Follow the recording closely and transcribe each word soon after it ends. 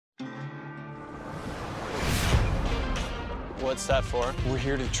What's that for? We're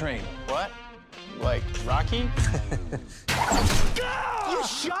here to train. What? Like Rocky? You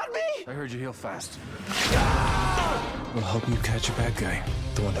shot me? I heard you heal fast. We'll help you catch a bad guy.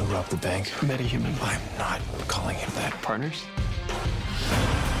 The one who robbed the bank. Metahuman. I'm not calling him that. Partners?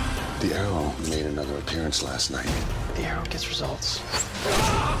 The Arrow made another appearance last night. The Arrow gets results.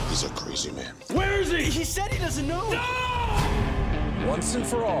 He's a crazy man. Where is he? He said he doesn't know. No! Once and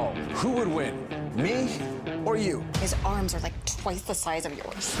for all, who would win? Me or you? His arms are like twice the size of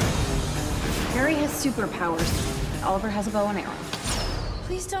yours. Harry has superpowers. Oliver has a bow and arrow.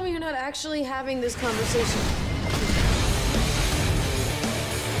 Please tell me you're not actually having this conversation.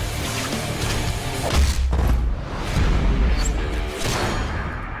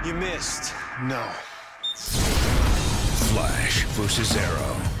 You missed. No. Flash vs.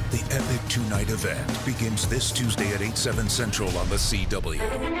 Arrow. The epic two-night event begins this Tuesday at 8/7 Central on the CW.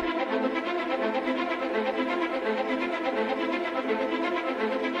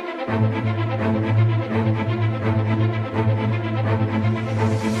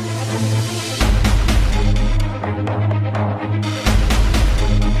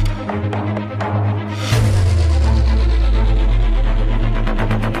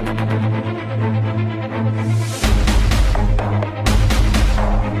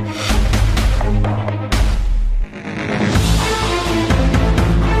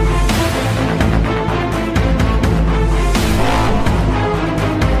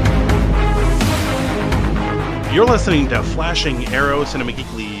 You're listening to Flashing Arrow, Cinema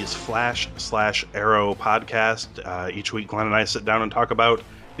Geekly's Flash/Arrow podcast. Each week, Glenn and I sit down and talk about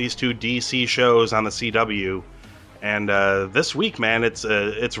these two DC shows on the CW. And this week, man, it's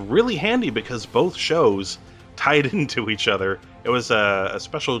really handy because both shows tied into each other. It was a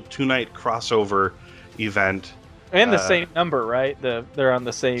special two-night crossover event. And the same number, right? They're on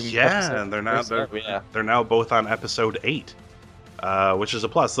the same. Yeah, episode. They're now both on episode 8, which is a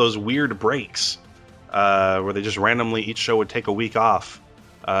plus. Those weird breaks. Where they just randomly, each show would take a week off,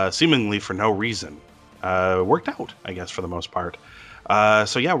 seemingly for no reason. Worked out, I guess, for the most part.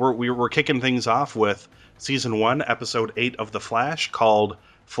 So yeah, we're kicking things off with Season 1, Episode 8 of The Flash, called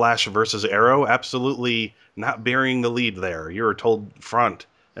Flash vs. Arrow. Absolutely not bearing the lead there. You're told front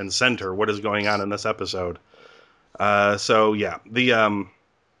and center what is going on in this episode. So yeah,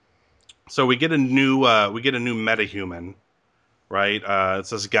 so we get a new metahuman. Right, it's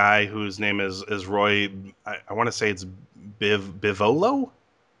this guy whose name is Roy. I want to say it's Bivolo,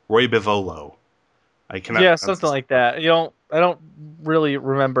 Roy Bivolo. I cannot. Yeah, something like that. I don't really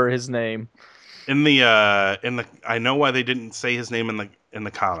remember his name. In the I know why they didn't say his name in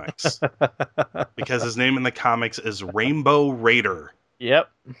the comics because his name in the comics is Rainbow Raider.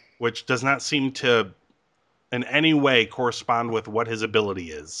 Yep. Which does not seem to, in any way, correspond with what his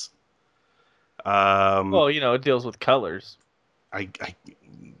ability is. Well, it deals with colors. I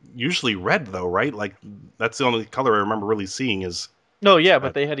usually red though, right? Like that's the only color I remember really seeing is. No, yeah,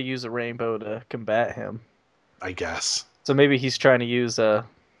 but they had to use a rainbow to combat him. I guess. So maybe he's trying to use a.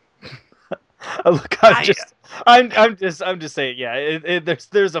 Look, I'm just saying, yeah.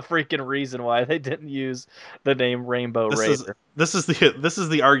 There's a freaking reason why they didn't use the name Rainbow Raider. This is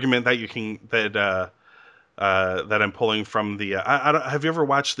the argument that you can that I'm pulling from the. Have you ever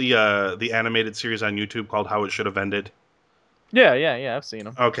watched the animated series on YouTube called How It Should Have Ended? Yeah, I've seen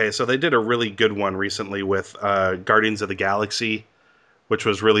them. Okay, so they did a really good one recently with Guardians of the Galaxy, which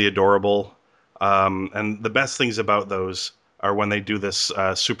was really adorable. And the best things about those are when they do this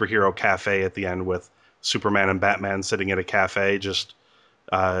superhero cafe at the end with Superman and Batman sitting at a cafe just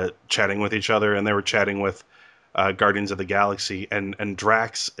chatting with each other. And they were chatting with Guardians of the Galaxy. And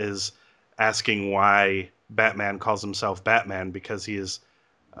Drax is asking why Batman calls himself Batman because he is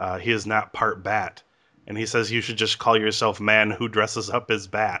not part bat. And he says you should just call yourself man who dresses up as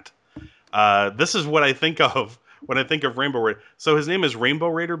Bat. This is what I think of when I think of Rainbow Raider. So his name is Rainbow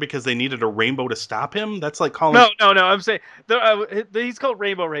Raider because they needed a rainbow to stop him? That's like calling... No. I'm saying... he's called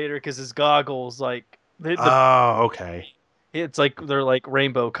Rainbow Raider because his goggles, like... Oh, okay. It's like they're like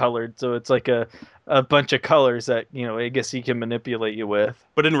rainbow colored, so it's like a bunch of colors that, I guess he can manipulate you with.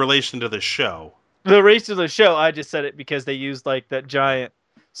 But in relation to the show... The race to the show, I just said it because they used like that giant...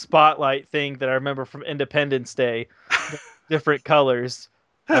 spotlight thing that I remember from Independence Day, different colors.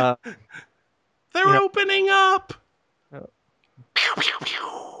 They're opening up. Pew, pew,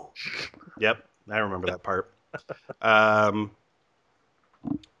 pew. Yep, I remember that part. Let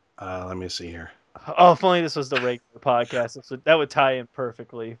me see here. Oh, if only this was the regular podcast. That would tie in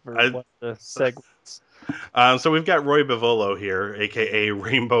perfectly for one of the segments. So we've got Roy Bivolo here, aka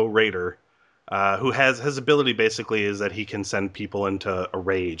Rainbow Raider. Who has his ability basically is that he can send people into a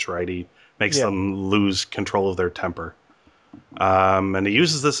rage, right? He makes them lose control of their temper. And he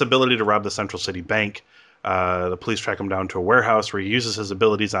uses this ability to rob the Central City Bank. The police track him down to a warehouse where he uses his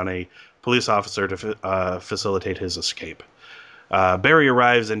abilities on a police officer to facilitate his escape. Barry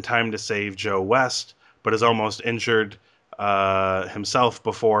arrives in time to save Joe West, but is almost injured himself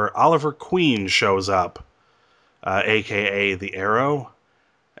before Oliver Queen shows up, a.k.a. the Arrow.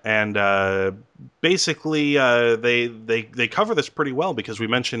 And basically, they cover this pretty well because we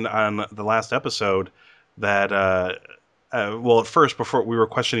mentioned on the last episode that, well, at first, before we were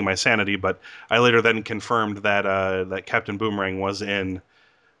questioning my sanity, but I later then confirmed that that Captain Boomerang was in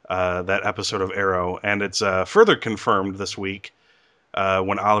that episode of Arrow, and it's further confirmed this week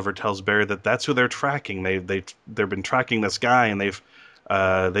when Oliver tells Barry that that's who they're tracking. They've been tracking this guy, and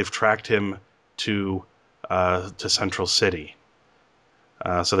they've tracked him to Central City.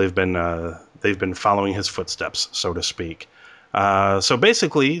 So they've been following his footsteps, so to speak. So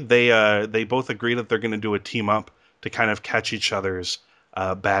basically, they both agree that they're going to do a team up to kind of catch each other's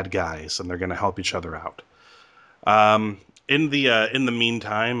bad guys, and they're going to help each other out. In the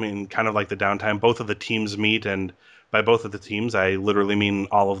meantime, in kind of like the downtime, both of the teams meet, and by both of the teams, I literally mean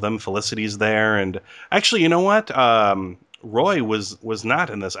all of them. Felicity's there, and actually, you know what? Roy was not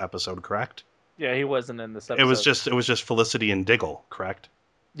in this episode, correct? Yeah, he wasn't in this episode. It was just Felicity and Diggle, correct?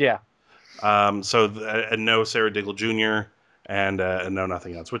 Yeah. And no Sarah Diggle Jr. and no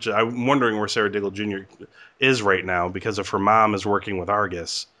nothing else. Which I'm wondering where Sarah Diggle Jr. is right now, because if her mom is working with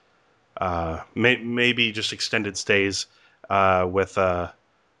Argus, maybe just extended stays with a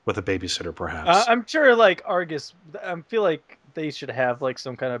babysitter, perhaps. I'm sure, like Argus, I feel like they should have like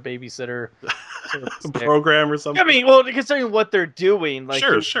some kind of babysitter program or something. I mean, well, considering what they're doing, like,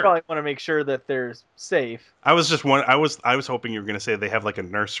 sure. Probably want to make sure that they're safe. I was hoping you were going to say they have like a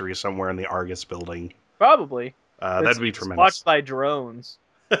nursery somewhere in the Argus building. Probably. That'd be tremendous. Watched by drones.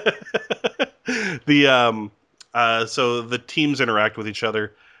 So the teams interact with each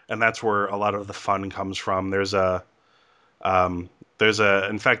other, and that's where a lot of the fun comes from. There's a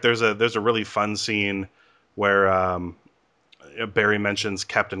really fun scene where Barry mentions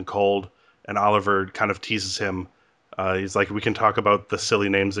Captain Cold, and Oliver kind of teases him. He's like, "We can talk about the silly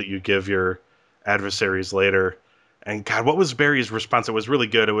names that you give your adversaries later." And God, what was Barry's response? It was really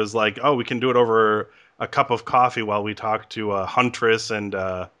good. It was like, "Oh, we can do it over a cup of coffee while we talk to Huntress and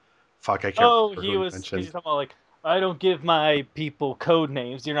fuck, I can't." Oh, he's talking about like, "I don't give my people code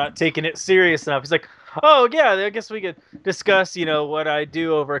names. You're not taking it serious enough." He's like, "Oh yeah, I guess we could discuss, what I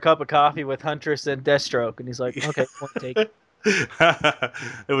do over a cup of coffee with Huntress and Deathstroke." And he's like, "Okay, point taken."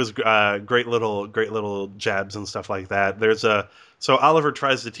 It was great little jabs and stuff like that. So Oliver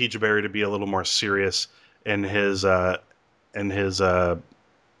tries to teach Barry to be a little more serious in his vigilantism,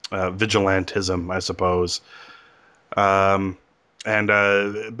 I suppose.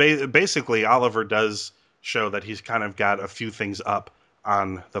 Basically, Oliver does show that he's kind of got a few things up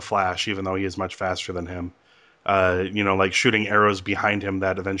on the Flash, even though he is much faster than him. Like shooting arrows behind him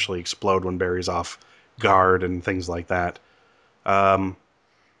that eventually explode when Barry's off guard and things like that.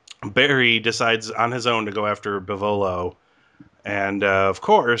 Barry decides on his own to go after Bivolo, and of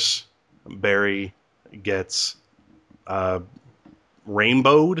course, Barry gets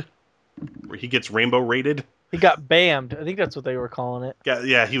rainbowed. He gets rainbow rated. He got bammed. I think that's what they were calling it.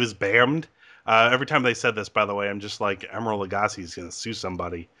 Yeah, he was bammed. Every time they said this, by the way, I'm just like, Emerald Lagasse's gonna sue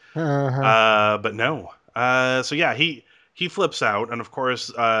somebody. But no. So yeah, he flips out, and of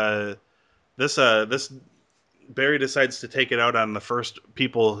course, this Barry decides to take it out on the first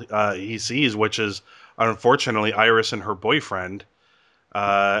people he sees, which is unfortunately Iris and her boyfriend.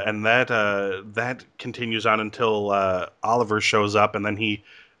 And that continues on until Oliver shows up, and then he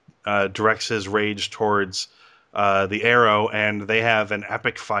directs his rage towards the Arrow, and they have an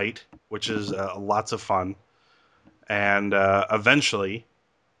epic fight, which is lots of fun. And eventually,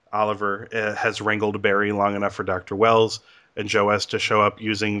 Oliver has wrangled Barry long enough for Dr. Wells and Joe S. to show up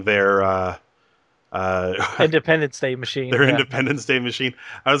using their Independence Day machine. Independence Day machine.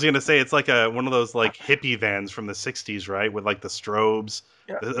 I was going to say it's like one of those like hippie vans from the 60s, right? With like the strobes.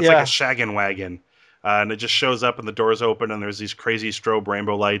 It's like a shaggin' wagon. And it just shows up and the doors open and there's these crazy strobe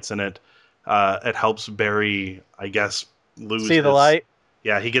rainbow lights, and it helps Barry, I guess, see the light.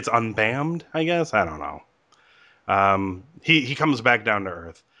 Yeah, he gets unbammed, I guess. I don't know. He comes back down to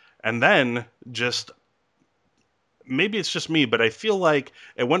Earth. And then maybe it's just me, but I feel like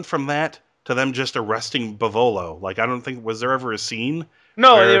it went from that to them just arresting Bivolo. Like, I don't think, was there ever a scene?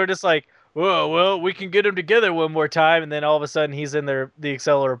 No, they were just like, "Whoa, well, we can get them together one more time," and then all of a sudden he's in the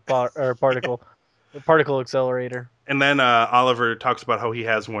particle accelerator. And then Oliver talks about how he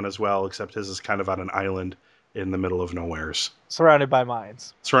has one as well, except his is kind of on an island in the middle of nowheres. Surrounded by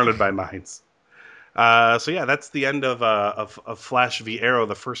mines. So yeah, that's the end of Flash v Arrow,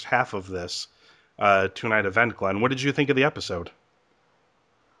 the first half of this two-night event. Glenn, what did you think of the episode?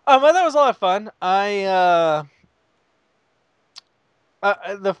 I thought it was a lot of fun.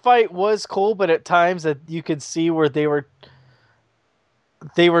 The fight was cool, but at times that you could see where they were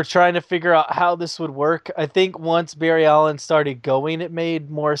trying to figure out how this would work. I think once Barry Allen started going, it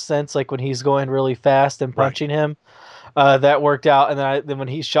made more sense. Like when he's going really fast and punching him, that worked out. And then when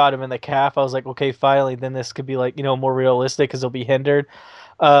he shot him in the calf, I was like, okay, finally, then this could be like more realistic because he'll be hindered.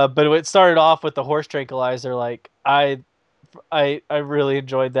 But it started off with the horse tranquilizer. Like I really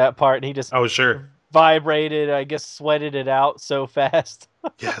enjoyed that part, and he just Oh, sure. vibrated. I guess sweated it out so fast.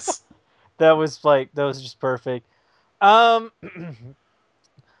 Yes. That was just perfect. Um,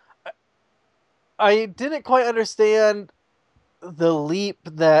 I didn't quite understand the leap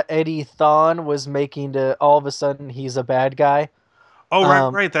that Eddie Thawne was making to all of a sudden he's a bad guy.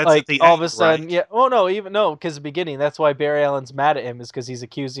 Oh, right. That's at Like the all of end, a sudden, right? yeah. Oh no, even no, because the beginning. That's why Barry Allen's mad at him is because he's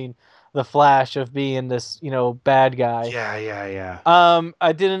accusing the Flash of being this, bad guy. Yeah.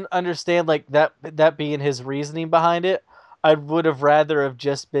 I didn't understand like that being his reasoning behind it. I would have rather have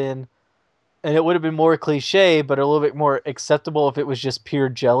just been, and it would have been more cliche, but a little bit more acceptable if it was just pure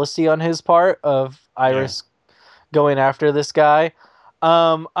jealousy on his part of Yeah. Iris going after this guy.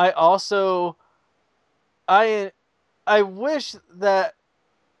 I also, I wish that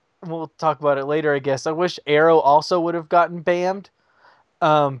we'll talk about it later. I guess I wish Arrow also would have gotten banned.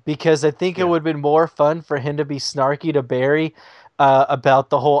 Because I think it Yeah. would have been more fun for him to be snarky to Barry about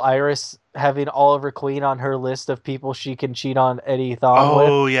the whole Iris having Oliver Queen on her list of people she can cheat on Eddie Thawne with.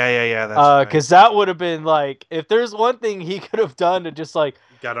 Oh, yeah. That's right. Because that would have been like, if there's one thing he could have done to just like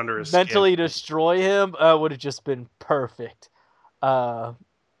Got under his skin. mentally destroy him, would have just been perfect. Uh,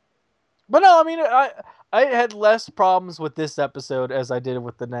 but no, I mean, I had less problems with this episode as I did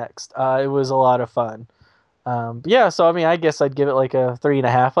with the next. It was a lot of fun. But yeah, so I mean, I guess I'd give it like a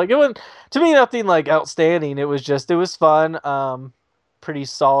 3.5. Like it wasn't to me nothing like outstanding. It was fun. Pretty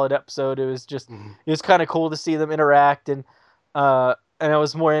solid episode. Mhm. It was kind of cool to see them interact and I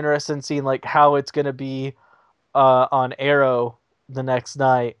was more interested in seeing like how it's gonna be on Arrow the next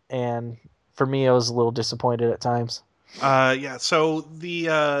night. And for me, I was a little disappointed at times. Yeah. So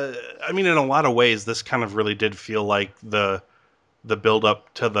I mean, in a lot of ways, this kind of really did feel like the build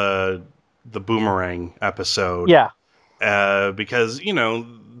up to the Boomerang episode. Yeah. Because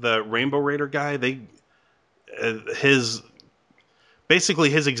the Rainbow Raider guy, his basically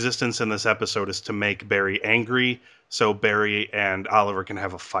his existence in this episode is to make Barry angry, so Barry and Oliver can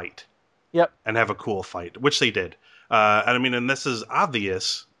have a fight. Yep. And have a cool fight, which they did. And I mean, and this is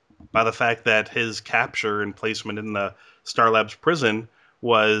obvious by the fact that his capture and placement in the Star Labs prison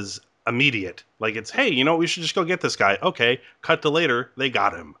was immediate. Like it's, hey, we should just go get this guy. Okay, cut to later, they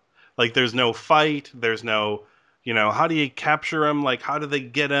got him. Like there's no fight, there's no, how do you capture him? Like how do they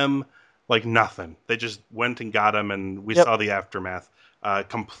get him? Like nothing. They just went and got him, and we saw the aftermath.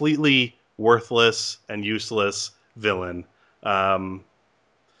 Completely worthless and useless villain. I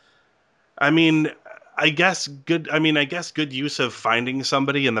mean, I guess good. I mean, I guess good use of finding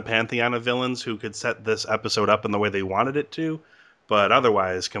somebody in the pantheon of villains who could set this episode up in the way they wanted it to, but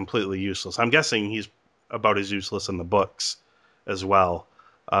otherwise completely useless. I'm guessing he's about as useless in the books as well.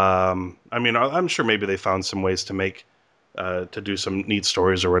 I mean, I'm sure maybe they found some ways to make to do some neat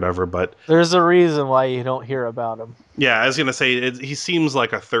stories or whatever, but There's a reason why you don't hear about him. yeah, I was gonna say he seems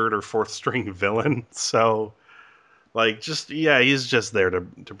like a third or fourth string villain, so. Like he's just there to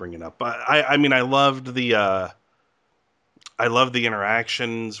bring it up. But I mean, I loved the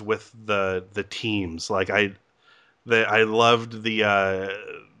interactions with the teams. Like I loved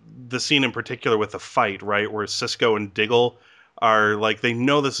the scene in particular with the fight, right, where Cisco and Diggle are like they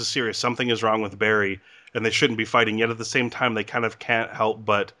know this is serious. Something is wrong with Barry, and they shouldn't be fighting. Yet at the same time, they kind of can't help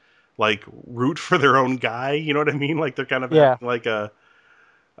but like root for their own guy. You know what I mean? Like they're kind of acting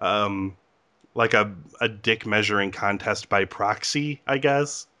um like a dick measuring contest by proxy, I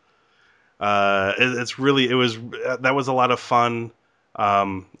guess. That was a lot of fun.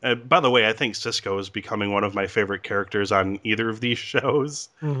 And by the way, I think Cisco is becoming one of my favorite characters on either of these shows.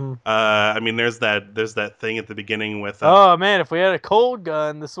 Mm-hmm. I mean, there's that thing at the beginning with. Oh man, if we had a cold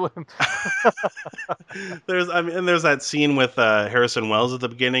gun, this would. There's that scene with Harrison Wells at the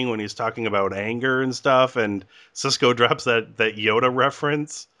beginning when he's talking about anger and stuff, and Cisco drops that Yoda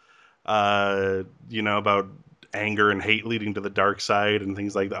reference. About anger and hate leading to the dark side and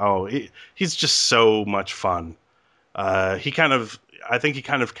things like that. Oh, he's just so much fun. I think he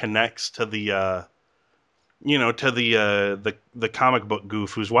kind of connects to the the comic book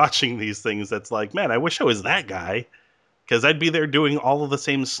goof who's watching these things. That's like, man, I wish I was that guy. because I'd be there doing all of the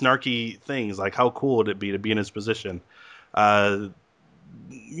same snarky things. Like, how cool would it be to be in his position?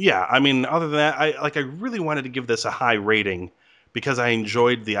 Yeah, I mean, other than that, I really wanted to give this a high rating because I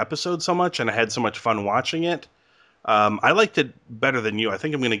enjoyed the episode so much and I had so much fun watching it. I liked it better than you. I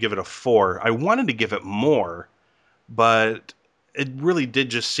think I'm going to give it a 4. I wanted to give it more, but it really did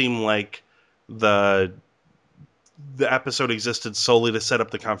just seem like the episode existed solely to set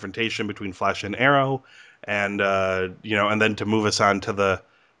up the confrontation between Flash and Arrow, and and then to move us on to the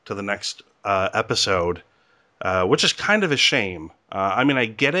next episode, which is kind of a shame. I mean, I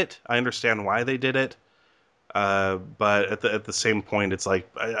get it. I understand why they did it, but at the same point, it's like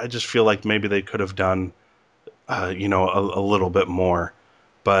I just feel like maybe they could have done, a little bit more.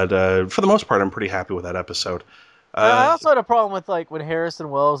 But for the most part, I'm pretty happy with that episode. I also had a problem with like when Harrison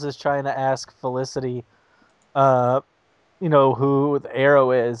Wells is trying to ask Felicity, who the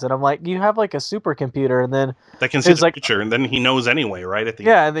Arrow is, and I'm like, you have like a supercomputer, and then that can see the like, future, and then he knows anyway, right? And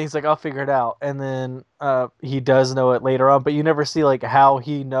then he's like, I'll figure it out, and then he does know it later on, but you never see like how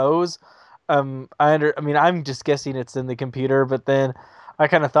he knows. I'm just guessing it's in the computer, but then I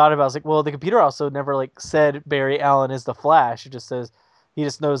kind of thought about it, I was like, well, the computer also never like said Barry Allen is the Flash. It just says he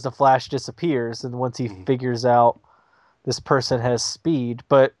just knows the Flash disappears, and once he figures out this person has speed,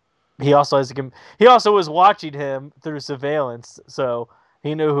 but he also was watching him through surveillance, so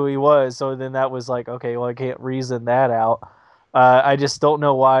he knew who he was. So then that was like, okay, well, I can't reason that out. I just don't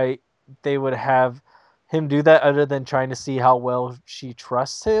know why they would have him do that other than trying to see how well she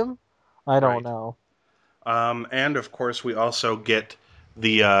trusts him. I don't know. And of course, we also get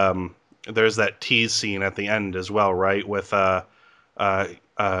the there's that tease scene at the end as well, right? With Catelyn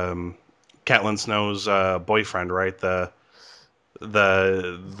Snow's boyfriend, right? The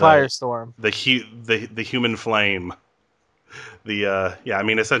Firestorm, the human flame. I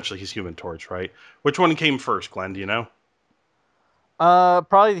mean, essentially he's Human Torch, right? Which one came first, Glenn? Do you know?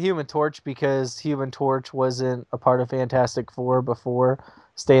 Probably the Human Torch, because Human Torch wasn't a part of Fantastic Four before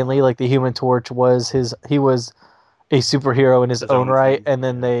Stan Lee. Like, the Human Torch was he was a superhero in his own right, and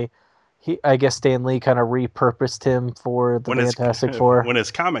then I guess Stan Lee kind of repurposed him for the Fantastic Four. When his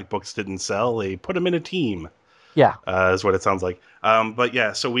comic books didn't sell, they put him in a team. Yeah, is what it sounds like. But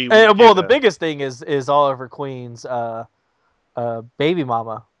yeah, so the biggest thing is Oliver Queen's baby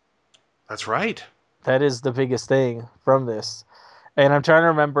mama. That's right. That is the biggest thing from this. And I'm trying to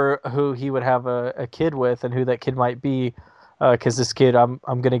remember who he would have a kid with and who that kid might be, because this kid, I'm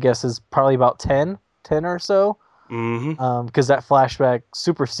going to guess, is probably about 10 or so. Mm-hmm. Because that flashback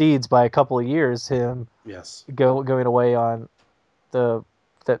supersedes by a couple of years him going away on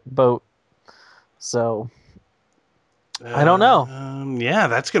that boat. So I don't know. Yeah,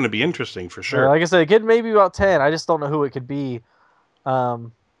 that's going to be interesting for sure. Like I said, a kid maybe about 10. I just don't know who it could be.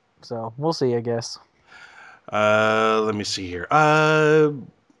 So we'll see, I guess. Let me see here.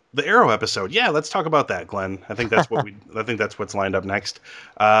 The Arrow episode. Yeah, let's talk about that, Glenn. I think that's what I think that's what's lined up next.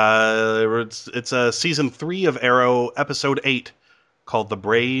 It's season 3 of Arrow, episode 8, called "The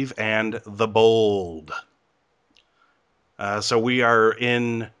Brave and the Bold." So we are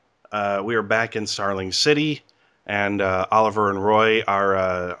back in Starling City, and Oliver and Roy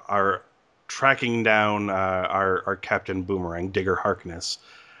are tracking down our Captain Boomerang, Digger Harkness.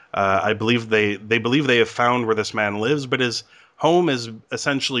 I believe they believe they have found where this man lives, but his home is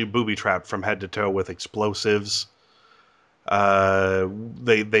essentially booby-trapped from head to toe with explosives.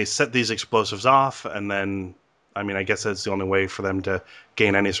 They set these explosives off, and then, I mean, I guess that's the only way for them to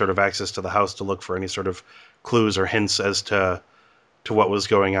gain any sort of access to the house to look for any sort of clues or hints as to what was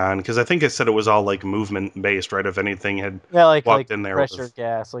going on. Because I think it said it was all like movement-based, right? If anything had walked in there, pressure,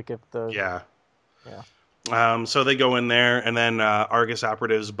 gas, like if the yeah. Yeah. So they go in there, and then Argus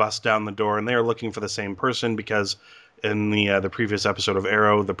operatives bust down the door, and they are looking for the same person because in the previous episode of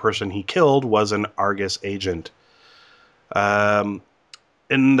Arrow, the person he killed was an Argus agent. In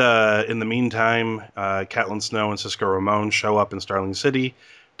the meantime, Catelyn Snow and Cisco Ramon show up in Starling City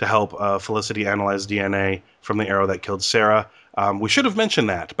to help Felicity analyze DNA from the Arrow that killed Sarah. We should have mentioned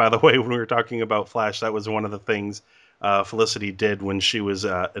that, by the way, when we were talking about Flash. That was one of the things Felicity did when she was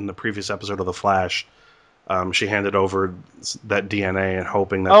in the previous episode of The Flash. She handed over that DNA and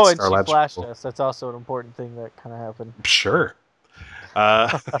hoping that and Star she Labs flashed us. That's also an important thing that kind of happened. Sure.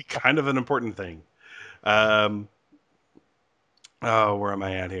 Kind of an important thing. Where am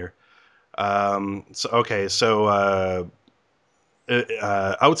I at here? Outside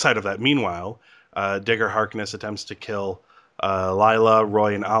of that, meanwhile, Digger Harkness attempts to kill Lila.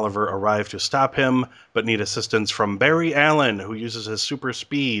 Roy and Oliver arrive to stop him, but need assistance from Barry Allen, who uses his super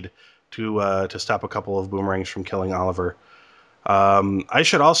speed to stop a couple of boomerangs from killing Oliver. I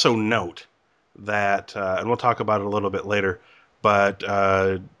should also note that, and we'll talk about it a little bit later, but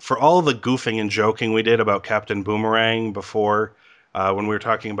for all the goofing and joking we did about Captain Boomerang before, when we were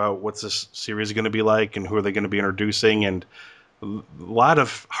talking about what's this series going to be like and who are they going to be introducing, and a lot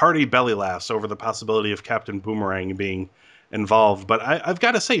of hearty belly laughs over the possibility of Captain Boomerang being involved. But I've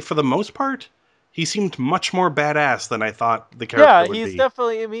got to say, for the most part, he seemed much more badass than I thought the character would be. Yeah, he's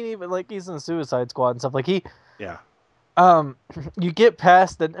definitely. I mean, even like he's in the Suicide Squad and stuff. Like Yeah. you get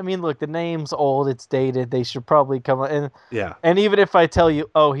past the. I mean, look, the name's old. It's dated. They should probably come and Yeah. And even if I tell you,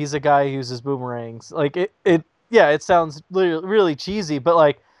 oh, he's a guy who uses boomerangs, like it sounds really cheesy, but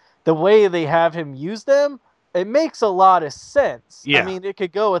like the way they have him use them, it makes a lot of sense. Yeah. I mean, it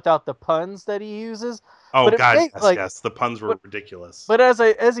could go without the puns that he uses. Oh but God, makes, yes, like, yes. The puns were ridiculous. But as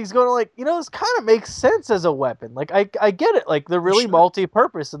he's going, like, this kind of makes sense as a weapon. Like I get it. Like they're really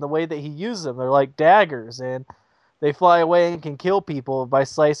multi-purpose in the way that he uses them. They're like daggers, and they fly away and can kill people by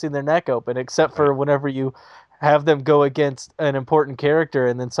slicing their neck open. Except for whenever you have them go against an important character,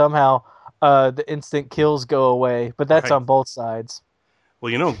 and then somehow the instant kills go away. But that's on both sides.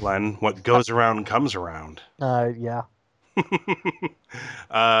 Well, Glenn, what goes around comes around. Yeah.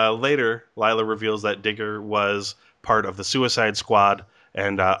 Later, Lila reveals that Digger was part of the Suicide Squad,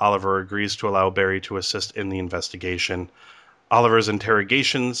 and Oliver agrees to allow Barry to assist in the investigation. Oliver's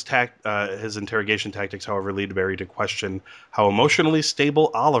interrogation tactics, however, lead Barry to question how emotionally stable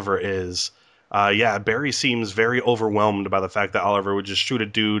Oliver is. Barry seems very overwhelmed by the fact that Oliver would just shoot a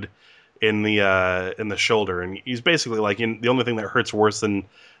dude in the shoulder, and he's basically like, the only thing that hurts worse than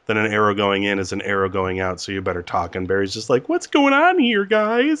an arrow going in is an arrow going out, so you better talk. And Barry's just like, what's going on here,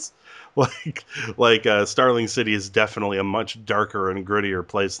 guys? Like Starling City is definitely a much darker and grittier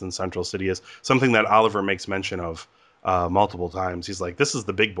place than Central City is, something that Oliver makes mention of multiple times. He's like, this is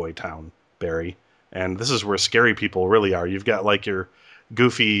the big boy town, Barry, and this is where scary people really are. You've got like your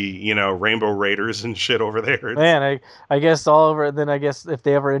goofy, Rainbow Raiders and shit over there. Man, I guess Oliver, then I guess if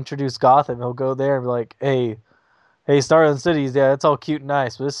they ever introduce Gotham, he'll go there and be like, hey, Starling City, yeah, it's all cute and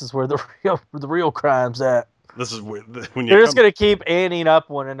nice, but this is where the real crime's at. This is where they're just gonna keep anting up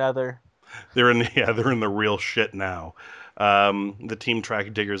one another. They're in the real shit now. The team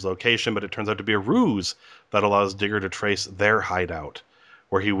tracked Digger's location, but it turns out to be a ruse that allows Digger to trace their hideout,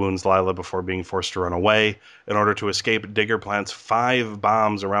 where he wounds Lila before being forced to run away. In order to escape, Digger plants 5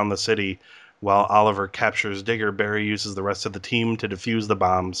 bombs around the city. While Oliver captures Digger, Barry uses the rest of the team to defuse the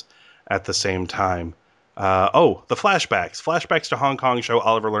bombs at the same time. The flashbacks. Flashbacks to Hong Kong show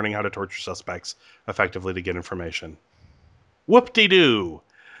Oliver learning how to torture suspects effectively to get information. Whoop-de-doo!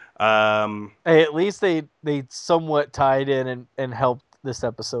 Hey, at least they somewhat tied in and helped this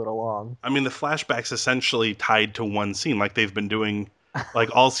episode along. I mean, the flashbacks essentially tied to one scene, like they've been doing like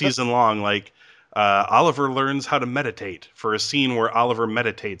all season long. Like Oliver learns how to meditate for a scene where Oliver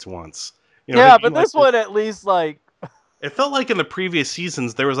meditates once. But this one at least like it felt like in the previous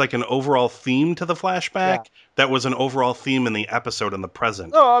seasons there was like an overall theme to the flashback that was an overall theme in the episode in the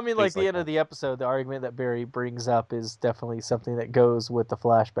present. No, I mean like the end of the episode, the argument that Barry brings up is definitely something that goes with the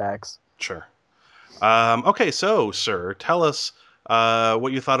flashbacks. Sure. Okay, so sir, tell us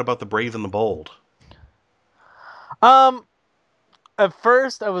what you thought about the Brave and the Bold. At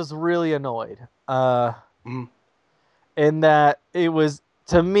first I was really annoyed. In that it was,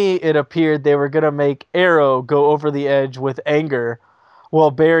 to me, it appeared they were going to make Arrow go over the edge with anger while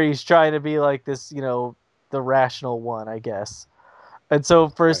Barry's trying to be like this, the rational one, I guess. And so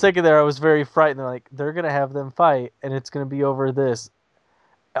for a second there, I was very frightened. Like, they're going to have them fight, and it's going to be over this.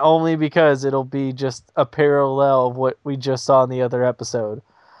 Only because it'll be just a parallel of what we just saw in the other episode.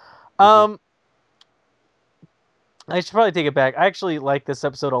 I should probably take it back. I actually like this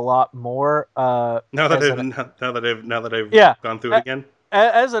episode a lot more. Now that I've gone through it again.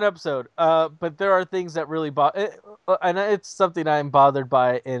 As an episode, but there are things that really and it's something I'm bothered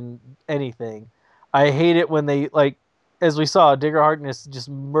by in anything. I hate it when they, like, as we saw, Digger Harkness just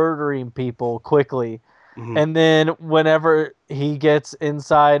murdering people quickly, and then whenever he gets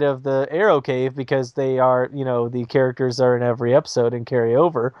inside of the Arrow Cave, because they are, the characters are in every episode and carry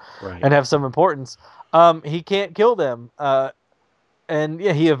over and have some importance, he can't kill them, and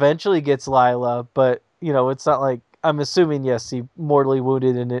he eventually gets Lila, but it's not like, I'm assuming, yes, he mortally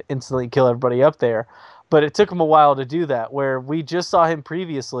wounded and instantly kill everybody up there. But it took him a while to do that, where we just saw him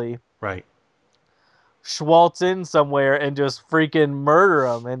previously schwaltz in somewhere and just freaking murder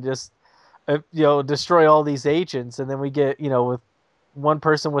them and just, destroy all these agents. And then we get, with one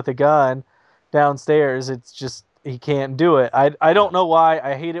person with a gun downstairs, it's just, he can't do it. I don't know why.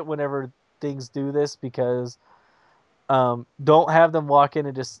 I hate it whenever things do this, because don't have them walk in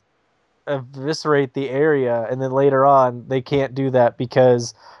and just eviscerate the area, and then later on they can't do that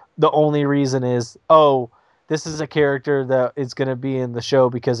because the only reason is, oh, this is a character that is going to be in the show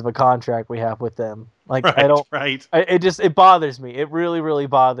because of a contract we have with them. Like, I Right, don't. right. It bothers me. It really, really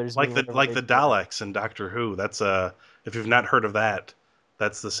bothers me. Like the whenever they do that. Daleks in Doctor Who. That's if you've not heard of that,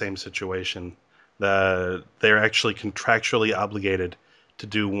 that's the same situation. They're actually contractually obligated to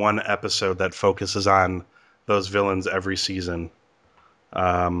do one episode that focuses on those villains every season.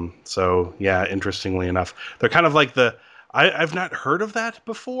 So yeah, interestingly enough, they're kind of like I've not heard of that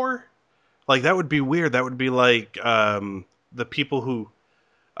before. Like, that would be weird. That would be like the people who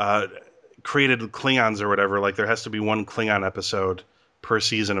created Klingons or whatever. Like, there has to be one Klingon episode per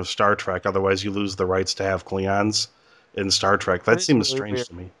season of Star Trek, otherwise you lose the rights to have Klingons in Star Trek. That seems really strange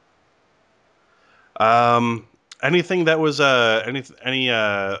to me. Anything that was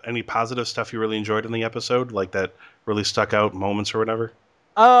any positive stuff you really enjoyed in the episode, like that really stuck out, moments or whatever?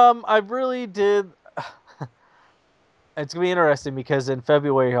 I really did. It's gonna be interesting because in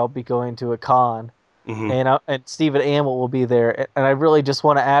February I'll be going to a con, and Stephen Amell will be there, and I really just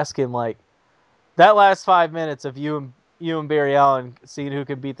want to ask him, like, that last 5 minutes of you and Barry Allen seeing who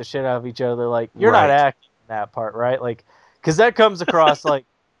can beat the shit out of each other. Like, you're not acting in that part, right? Like, because that comes across like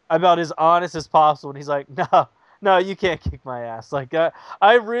about as honest as possible. And he's like, no, you can't kick my ass. Like,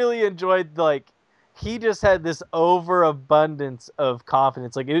 I really enjoyed, like, he just had this overabundance of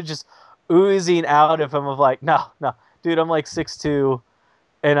confidence. Like, it was just oozing out of him of like, no, dude, I'm like 6'2",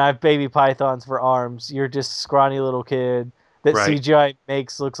 and I have baby pythons for arms. You're just a scrawny little kid that CGI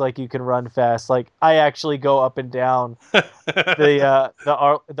makes looks like you can run fast. Like, I actually go up and down the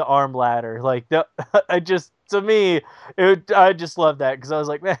arm ladder. Like, I just love that because I was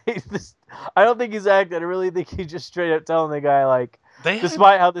like, man, I don't think he's acting. I really think he's just straight up telling the guy, like,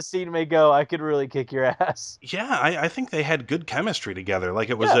 despite how the scene may go, I could really kick your ass. Yeah, I think they had good chemistry together.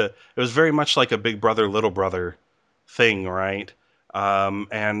 Like, it was very much like a big brother little brother thing, right? Those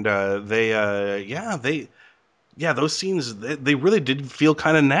scenes, they really did feel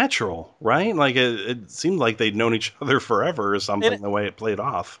kind of natural, right? Like, it seemed like they'd known each other forever or something, the way it played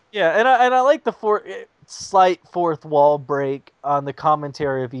off. Yeah, and I like the slight fourth wall break on the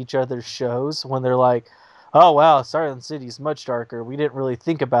commentary of each other's shows when they're like, oh, wow, Silent City's much darker. We didn't really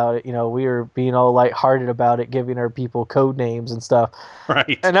think about it. You know, we were being all lighthearted about it, giving our people code names and stuff.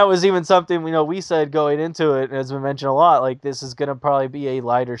 Right. And that was even something, we said going into it, as we mentioned a lot, like, this is going to probably be a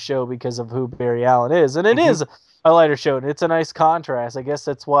lighter show because of who Barry Allen is. And it is a lighter show, and it's a nice contrast. I guess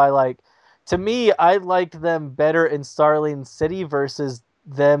that's why, like, to me, I liked them better in Starling City versus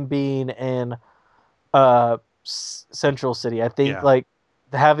them being in Central City. I think, like,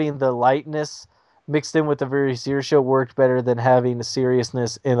 having the lightness mixed in with the very serious show worked better than having the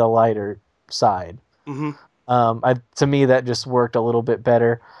seriousness in the lighter side. To me, that just worked a little bit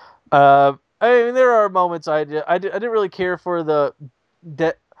better. I mean, there are moments I didn't really care for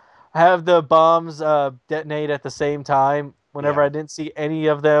have the bombs detonate at the same time. Whenever I didn't see any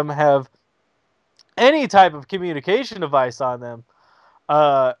of them have any type of communication device on them,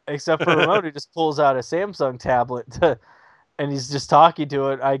 except for Ramon, who just pulls out a Samsung tablet and he's just talking to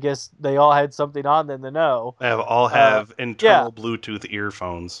it. I guess they all had something on them to know. They all have internal Bluetooth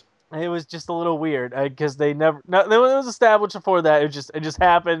earphones. It was just a little weird because they never. No, it was established before that. It just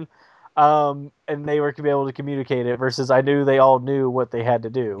happened, and they were to be able to communicate it. Versus, I knew they all knew what they had to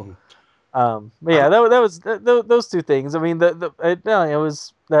do. But yeah, that was those two things. I mean, that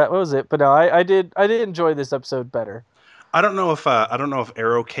was it. But no, I did enjoy this episode better. I don't know if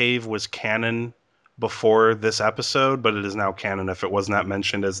Arrow Cave was canon before this episode, but it is now canon if it was not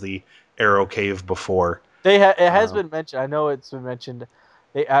mentioned as the Arrow Cave before. It has been mentioned. I know it's been mentioned.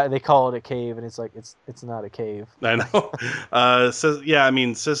 They call it a cave, and it's like it's not a cave. I know.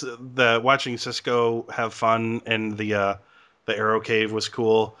 Watching Cisco have fun in the Arrow Cave was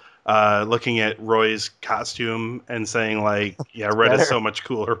cool. Looking at Roy's costume and saying, like, yeah, red is so much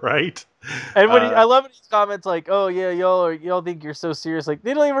cooler, right? And when I love his comments like, oh yeah, y'all think you're so serious. Like,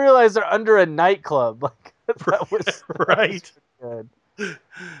 they don't even realize they're under a nightclub. Like, that was right. Good.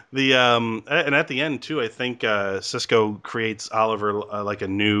 And at the end too, I think Cisco creates Oliver like a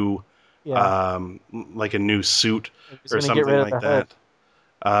new suit or something like that.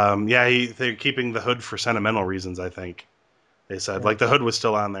 They're keeping the hood for sentimental reasons, I think. They said, like, the hood was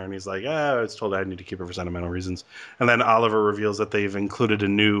still on there, and he's like, I was told I need to keep it for sentimental reasons. And then Oliver reveals that they've included a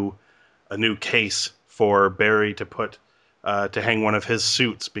new case for Barry to put to hang one of his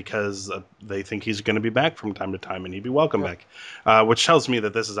suits because they think he's going to be back from time to time, and he'd be welcome back. Which tells me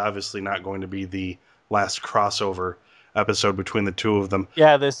that this is obviously not going to be the last crossover episode between the two of them.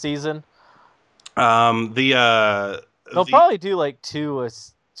 Yeah, this season. They'll probably do like two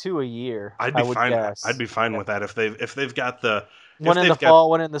a year. I'd be fine with that if they've got the One in the fall,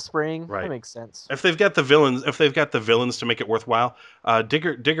 one in the spring. Right. That makes sense. If they've got the villains to make it worthwhile,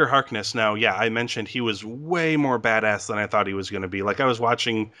 Digger Harkness. Now, yeah, I mentioned he was way more badass than I thought he was going to be. Like I was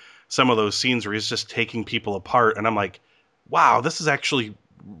watching some of those scenes where he's just taking people apart, and I'm like, wow, this is actually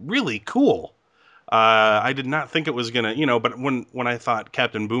really cool. I did not think it was gonna, but when I thought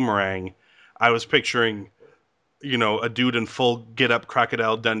Captain Boomerang, I was picturing, a dude in full get up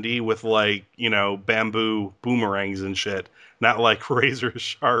Crocodile Dundee with like, bamboo boomerangs and shit, not like razor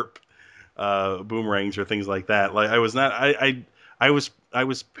sharp boomerangs or things like that. Like I was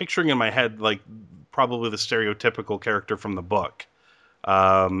picturing in my head like probably the stereotypical character from the book,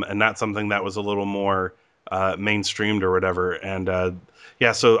 and not something that was a little more mainstreamed or whatever. And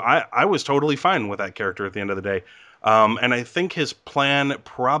yeah, so I was totally fine with that character at the end of the day. And I think his plan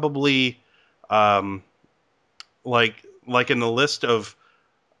probably, like in the list of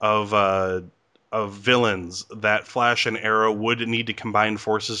villains that Flash and Arrow would need to combine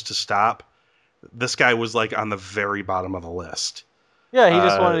forces to stop, this guy was like on the very bottom of the list. Yeah, he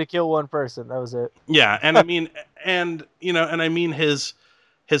just wanted to kill one person. That was it. Yeah, and I mean, his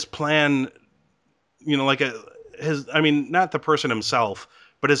plan, not the person himself,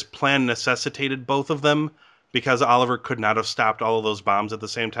 but his plan necessitated both of them because Oliver could not have stopped all of those bombs at the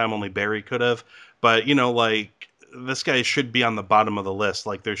same time. Only Barry could have. But this guy should be on the bottom of the list.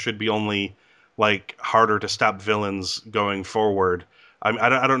 Like there should be only like harder to stop villains going forward. I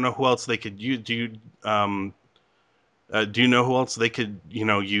don't know who else they could use. Do you know who else they could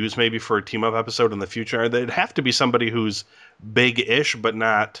use maybe for a team up episode in the future? They'd have to be somebody who's big-ish but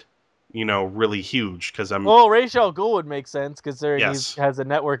not really huge. Well, Ra's al Ghul would make sense because Yes. he has a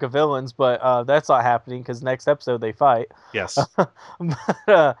network of villains, but that's not happening because next episode they fight. Yes.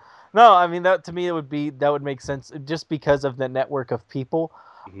 But no, I mean that to me that would make sense just because of the network of people.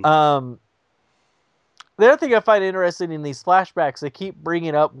 Mm-hmm. The other thing I find interesting in these flashbacks, they keep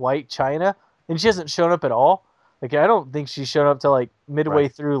bringing up White China, and she hasn't shown up at all. Like I don't think she showed up till like midway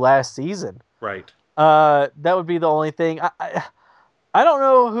through last season. Right. That would be the only thing. I don't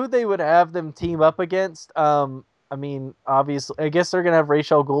know who they would have them team up against. I mean, obviously, I guess they're gonna have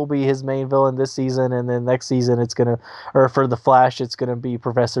Ra's al Ghul be his main villain this season, and then next season for the Flash, it's gonna be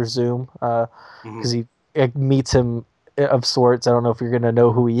Professor Zoom, because he meets him of sorts. I don't know if you're gonna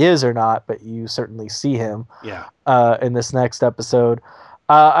know who he is or not, but you certainly see him. Yeah. In this next episode,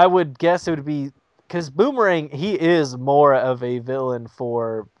 I would guess it would be because Boomerang, he is more of a villain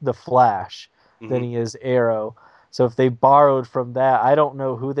for the Flash than he is Arrow. So if they borrowed from that, I don't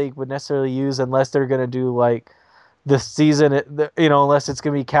know who they would necessarily use unless they're going to do like the season, unless it's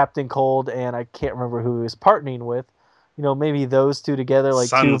going to be Captain Cold and I can't remember who he was partnering with. Maybe those two together, like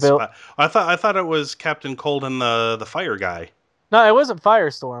two villains. I thought it was Captain Cold and the fire guy. No, it wasn't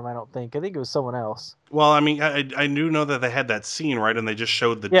Firestorm, I don't think. I think it was someone else. Well, I mean, I do know that they had that scene, right? And they just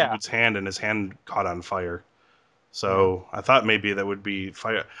showed the dude's hand and his hand caught on fire. So I thought maybe that would be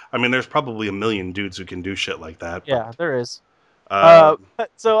fire. I mean, there's probably a million dudes who can do shit like that. Yeah, there is. So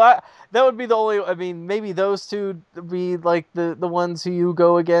that would be the only. I mean, maybe those two be like the ones who you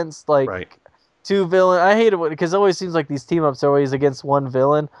go against, like two villain. I hate it because it always seems like these team ups are always against one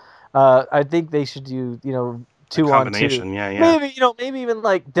villain. I think they should do two on two. Yeah. Maybe even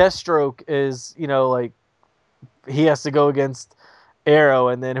like Deathstroke is like he has to go against Arrow,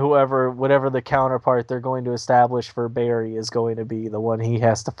 and then whatever the counterpart they're going to establish for Barry is going to be the one he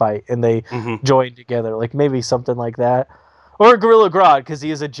has to fight, and they join together. Like maybe something like that, or Gorilla Grodd because he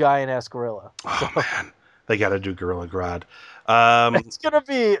is a giant ass gorilla. Oh man, they got to do Gorilla Grodd. It's gonna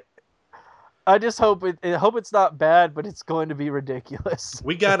be. I just hope it's not bad, but it's going to be ridiculous.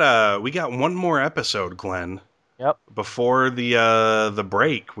 We got one more episode, Glenn. Yep. Before the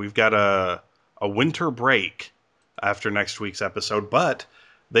break, we've got a winter break after next week's episode, but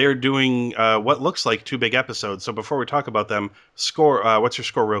they are doing what looks like two big episodes. So before we talk about them, what's your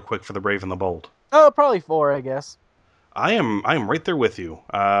score real quick for the Brave and the Bold? Oh, probably 4, I guess. I am right there with you.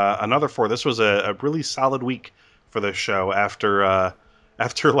 Another 4. This was a really solid week for this show after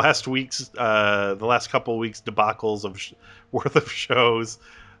last week's the last couple of weeks debacles worth of shows.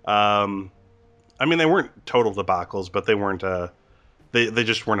 I mean, they weren't total debacles, but they weren't. They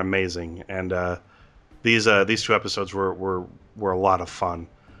just weren't amazing. And these two episodes were a lot of fun.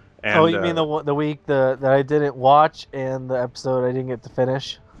 And, you mean the week that I didn't watch and the episode I didn't get to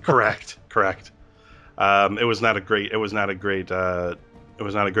finish? Correct. It was not a great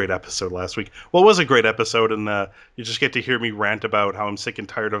episode last week. Well, it was a great episode, and you just get to hear me rant about how I'm sick and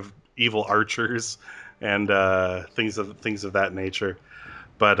tired of evil archers and things of that nature.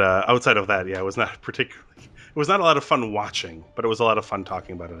 But outside of that, yeah, it was not a lot of fun watching, but it was a lot of fun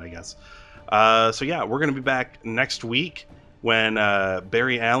talking about it, I guess. So yeah, we're going to be back next week, when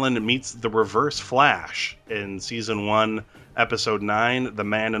Barry Allen meets the Reverse Flash in Season 1, Episode 9, The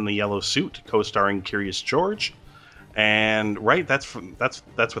Man in the Yellow Suit, co-starring Curious George. And, right, that's what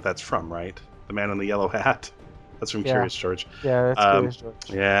that's from, right? The Man in the Yellow Hat. That's from Curious George. Yeah, that's Curious George.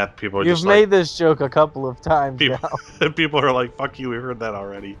 Yeah, people are You've just made this joke a couple of times now. People are like, fuck you, we heard that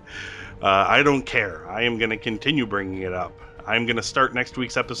already. I don't care. I am going to continue bringing it up. I'm going to start next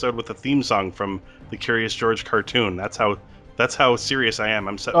week's episode with a theme song from the Curious George cartoon. That's how serious I am.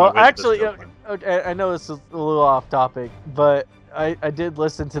 I'm setting my way actually, to this okay, I know this is a little off topic, but I did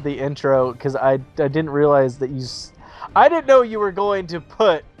listen to the intro because I didn't realize that I didn't know you were going to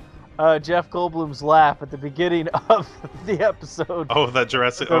put Jeff Goldblum's laugh at the beginning of the episode. Oh, that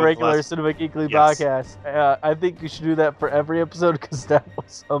Jurassic... The regular Cinema Geekly podcast. I think you should do that for every episode because that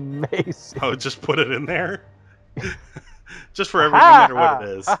was amazing. Oh, just put it in there? Just for every, no matter what it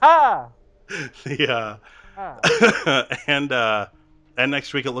is. And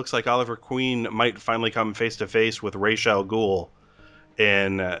next week it looks like Oliver Queen might finally come face to face with Ra's al Ghul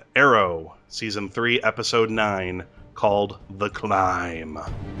in Arrow, Season 3, Episode 9, called The Climb.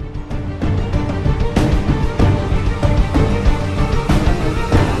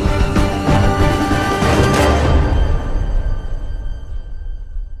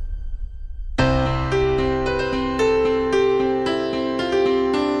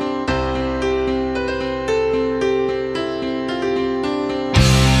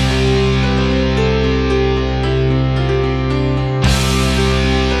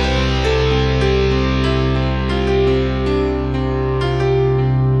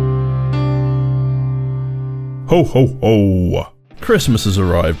 Ho ho ho! Christmas has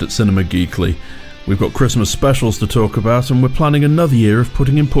arrived at Cinema Geekly. We've got Christmas specials to talk about, and we're planning another year of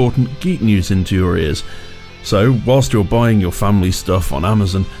putting important geek news into your ears. So, whilst you're buying your family stuff on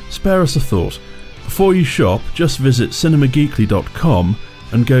Amazon, spare us a thought. Before you shop, just visit cinemageekly.com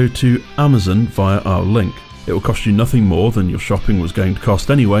and go to Amazon via our link. It will cost you nothing more than your shopping was going to cost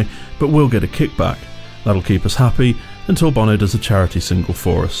anyway, but we'll get a kickback. That'll keep us happy until Bono does a charity single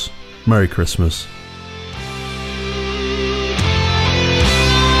for us. Merry Christmas.